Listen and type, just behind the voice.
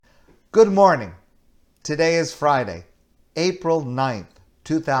Good morning. Today is Friday, April 9th,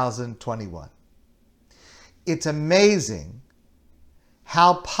 2021. It's amazing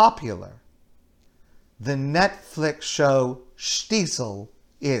how popular the Netflix show Shtisel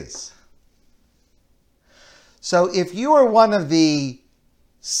is. So if you are one of the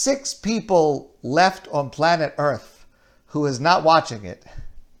 6 people left on planet Earth who is not watching it,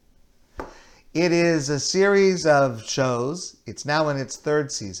 it is a series of shows. It's now in its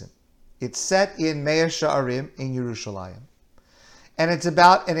 3rd season. It's set in Mea She'arim in Yerushalayim. And it's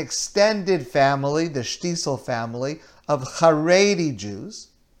about an extended family, the Shtisel family, of Haredi Jews.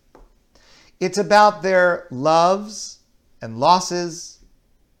 It's about their loves and losses,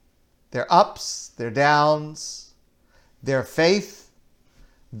 their ups, their downs, their faith,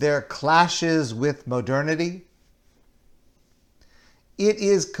 their clashes with modernity. It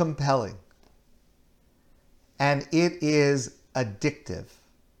is compelling. And it is addictive.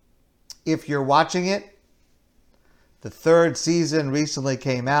 If you're watching it, the 3rd season recently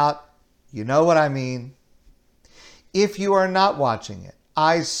came out. You know what I mean. If you are not watching it,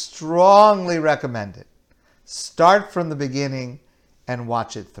 I strongly recommend it. Start from the beginning and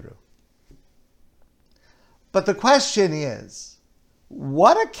watch it through. But the question is,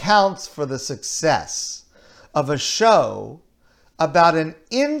 what accounts for the success of a show about an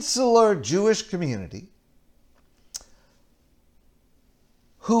insular Jewish community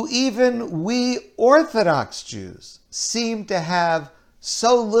who even we Orthodox Jews seem to have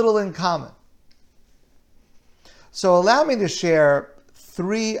so little in common? So allow me to share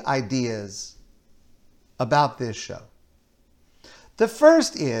 3 ideas about this show. The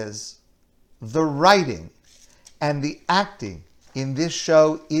first is the writing and the acting in this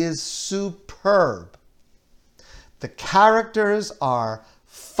show is superb. The characters are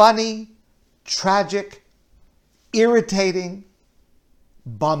funny, tragic, irritating,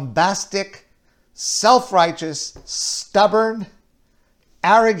 bombastic, self-righteous, stubborn,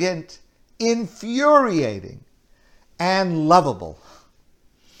 arrogant, infuriating, and lovable,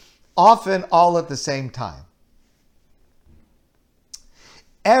 often all at the same time.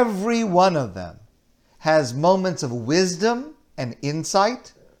 Every one of them has moments of wisdom and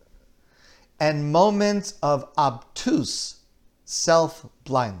insight and moments of obtuse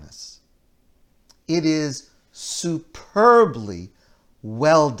self-blindness. It is superbly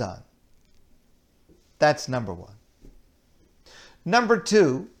well done. That's number 1. Number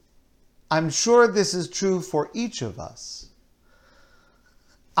 2, I'm sure this is true for each of us.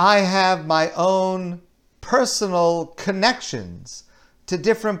 I have my own personal connections to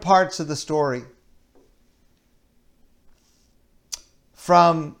different parts of the story.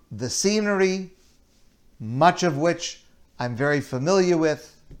 From the scenery, much of which I'm very familiar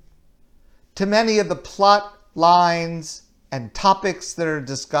with, to many of the plot lines and topics that are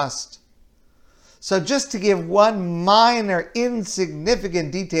discussed. So just to give one minor,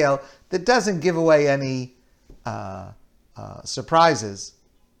 insignificant detail that doesn't give away any surprises,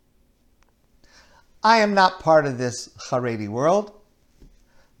 I am not part of this Haredi world,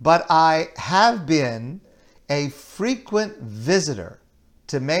 but I have been a frequent visitor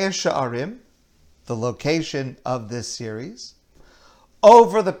to Mea She'arim, the location of this series,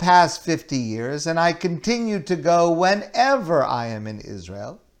 over the past 50 years, and I continue to go whenever I am in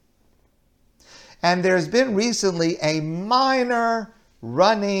Israel. And there's been recently a minor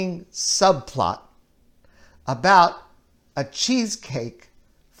running subplot about a cheesecake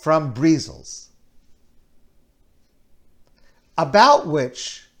from Briesel's, about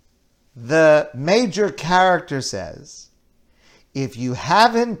which the major character says, if you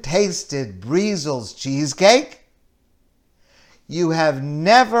haven't tasted Briesel's cheesecake, you have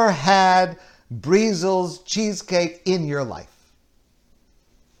never had Briesel's cheesecake in your life.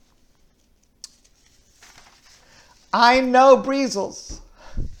 I know Briesel's.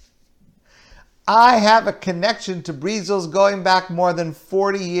 I have a connection to Briesel's going back more than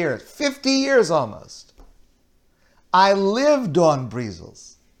 40 years, 50 years almost. I lived on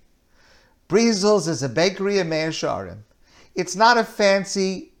Briesel's. Briesel's is a bakery in Mea She'arim. It's not a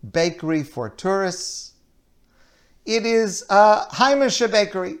fancy bakery for tourists. It is a Heimische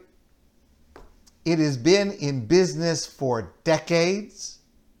bakery. It has been in business for decades.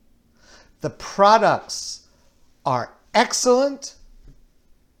 The products are excellent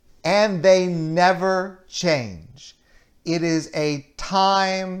and they never change. It is a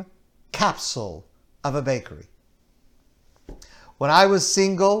time capsule of a bakery. When I was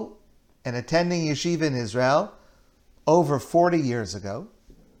single and attending yeshiva in Israel over 40 years ago,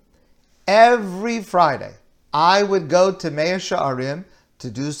 every Friday I would go to Mea She'arim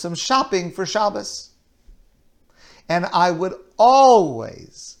to do some shopping for Shabbos. And I would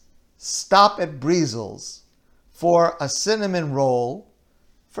always stop at Briesel's for a cinnamon roll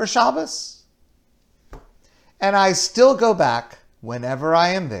for Shabbos. And I still go back whenever I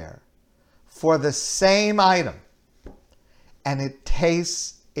am there for the same item. And it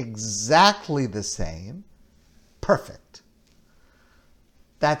tastes exactly the same. Perfect.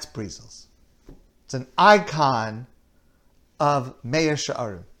 That's Briesel's. It's an icon of Mea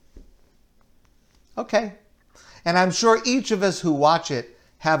She'arim. Okay. And I'm sure each of us who watch it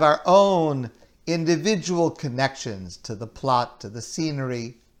have our own individual connections to the plot, to the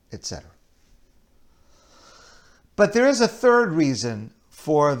scenery, etc. But there is a third reason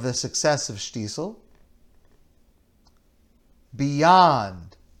for the success of Shtisel,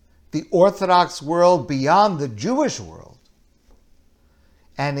 beyond the Orthodox world, beyond the Jewish world.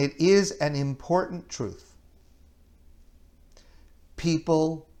 And it is an important truth.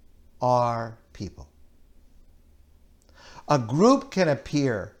 People are people. A group can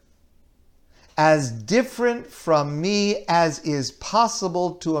appear as different from me as is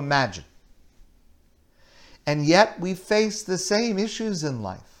possible to imagine. And yet we face the same issues in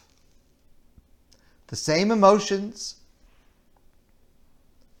life, the same emotions,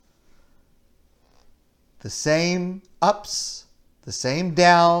 the same ups, the same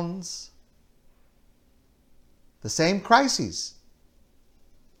downs, the same crises,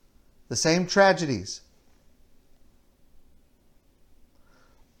 the same tragedies.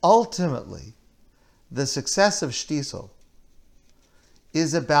 Ultimately, the success of Shtisel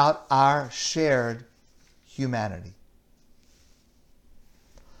is about our shared humanity.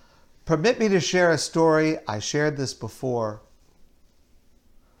 Permit me to share a story. I shared this before.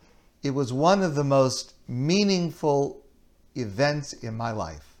 It was one of the most meaningful events in my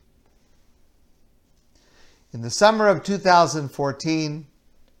life. In the summer of 2014,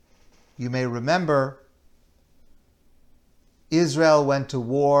 you may remember, Israel went to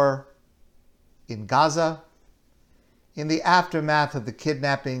war in Gaza in the aftermath of the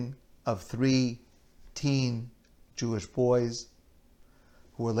kidnapping of 3 teen Jewish boys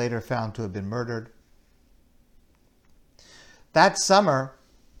who were later found to have been murdered. That summer,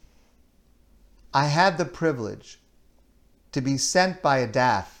 I had the privilege to be sent by a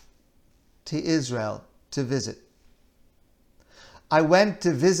DAF to Israel to visit. I went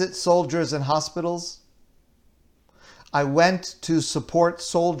to visit soldiers in hospitals. I went to support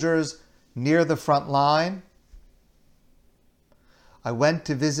soldiers near the front line. I went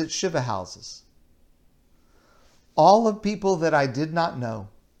to visit Shiva houses. All of people that I did not know.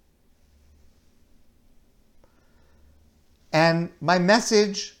 And my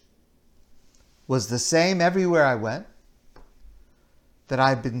message was the same everywhere I went, that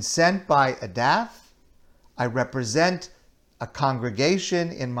I've been sent by a DAF. I represent a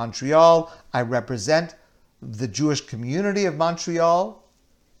congregation in Montreal. I represent the Jewish community of Montreal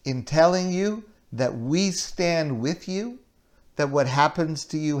in telling you that we stand with you, that what happens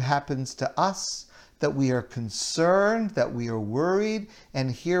to you happens to us, that we are concerned, that we are worried, and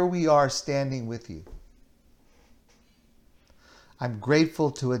here we are standing with you. I'm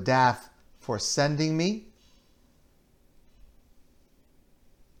grateful to Adaf for sending me,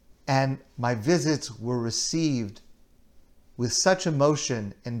 and my visits were received with such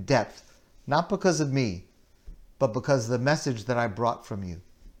emotion and depth, not because of me, but because of the message that I brought from you.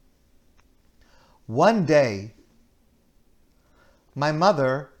 One day, my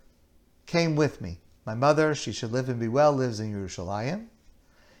mother came with me. My mother, she should live and be well, lives in Yerushalayim.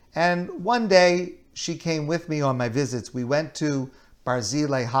 And one day, she came with me on my visits. We went to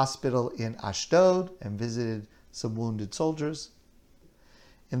Barzilai Hospital in Ashdod and visited some wounded soldiers.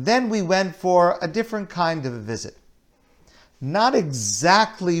 And then we went for a different kind of a visit. Not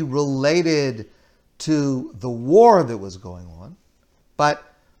exactly related to the war that was going on, but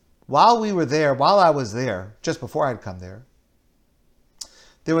while I was there, just before I'd come there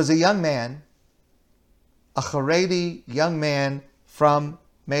was a young man, a Haredi young man from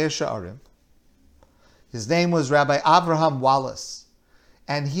Mea She'arim. His name was Rabbi Avraham Wallace,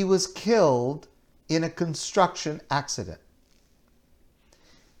 and he was killed in a construction accident.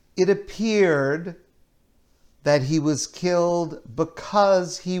 It appeared that he was killed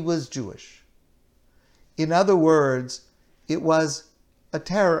because he was Jewish. In other words, it was a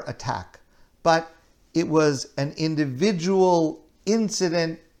terror attack, but it was an individual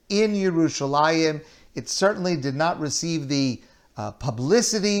incident in Yerushalayim. It certainly did not receive the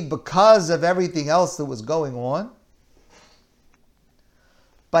publicity because of everything else that was going on.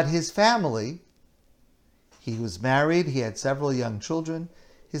 But his family, he was married, he had several young children.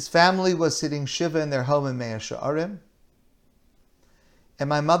 His family was sitting Shiva in their home in Mea She'arim. And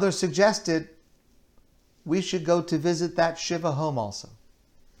my mother suggested we should go to visit that Shiva home also.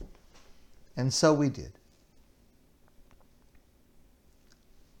 And so we did.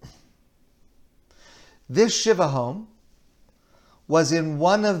 This Shiva home was in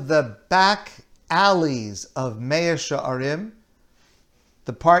one of the back alleys of Mea Sha'arim,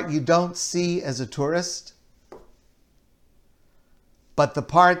 the part you don't see as a tourist, but the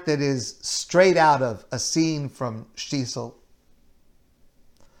part that is straight out of a scene from Shtisel.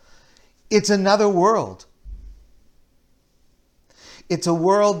 It's another world. It's a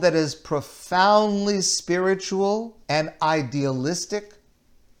world that is profoundly spiritual and idealistic.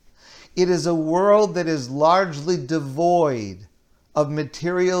 It is a world that is largely devoid of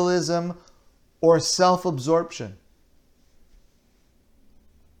materialism or self-absorption.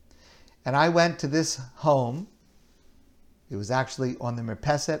 And I went to this home. It was actually on the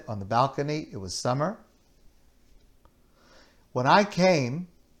Mirpeset, on the balcony. It was summer. When I came,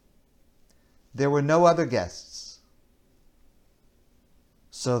 there were no other guests.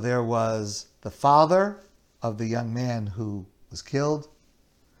 So there was the father of the young man who was killed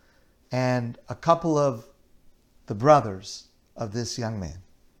and a couple of the brothers of this young man.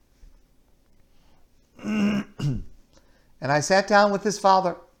 And I sat down with his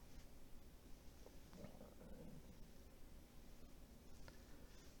father.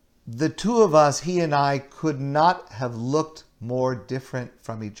 The two of us, he and I, could not have looked more different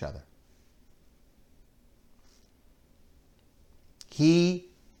from each other. He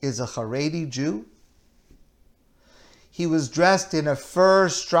is a Haredi Jew. He was dressed in a fur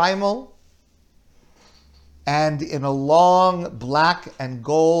shtreimel and in a long black and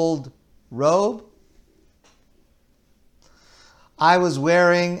gold robe. I was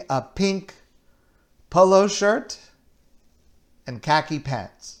wearing a pink polo shirt and khaki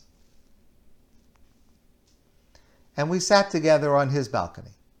pants. And we sat together on his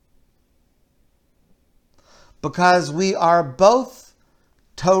balcony. Because we are both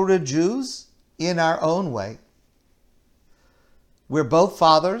Torah Jews in our own way. We're both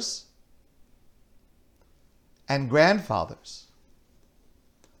fathers and grandfathers.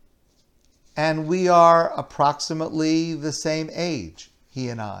 And we are approximately the same age, he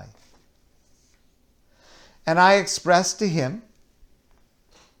and I. And I expressed to him,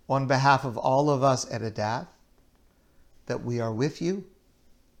 on behalf of all of us at Adath, that we are with you,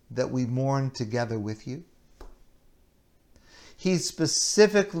 that we mourn together with you. He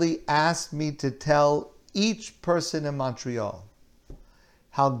specifically asked me to tell each person in Montreal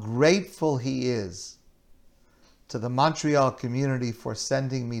how grateful he is to the Montreal community for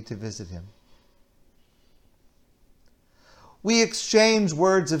sending me to visit him. We exchanged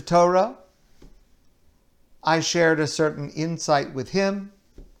words of Torah. I shared a certain insight with him.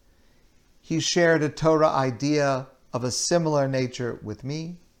 He shared a Torah idea of a similar nature with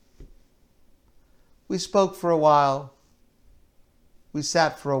me. We spoke for a while. We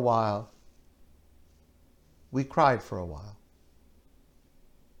sat for a while. We cried for a while.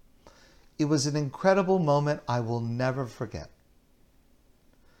 It was an incredible moment I will never forget.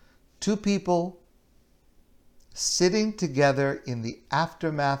 Two people sitting together in the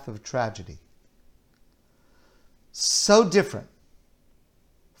aftermath of tragedy. So different,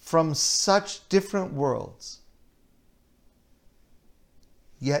 from such different worlds,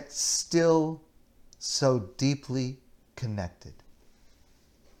 yet still so deeply connected.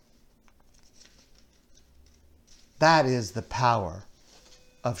 That is the power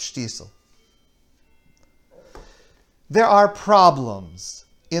of Shtisel. There are problems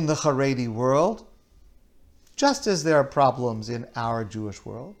in the Haredi world, just as there are problems in our Jewish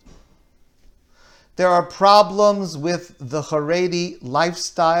world. There are problems with the Haredi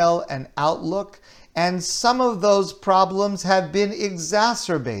lifestyle and outlook, and some of those problems have been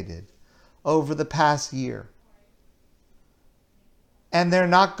exacerbated over the past year. And they're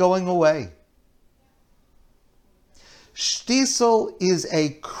not going away. Shtisel is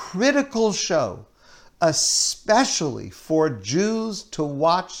a critical show, especially for Jews to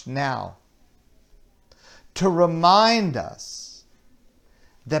watch now, to remind us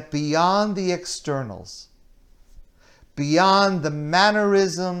that beyond the externals, beyond the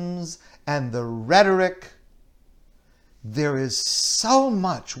mannerisms and the rhetoric, there is so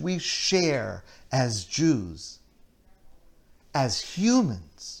much we share as Jews, as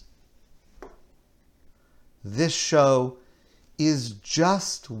humans. This show is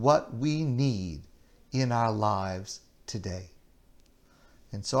just what we need in our lives today.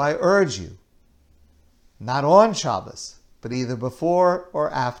 And so I urge you, not on Shabbos, but either before or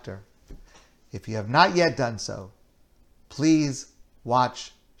after, if you have not yet done so, please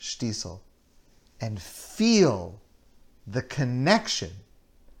watch Shtisel and feel the connection,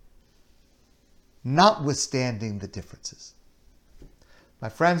 notwithstanding the differences. My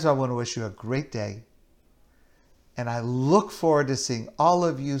friends, I want to wish you a great day, and I look forward to seeing all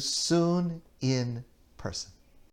of you soon in person.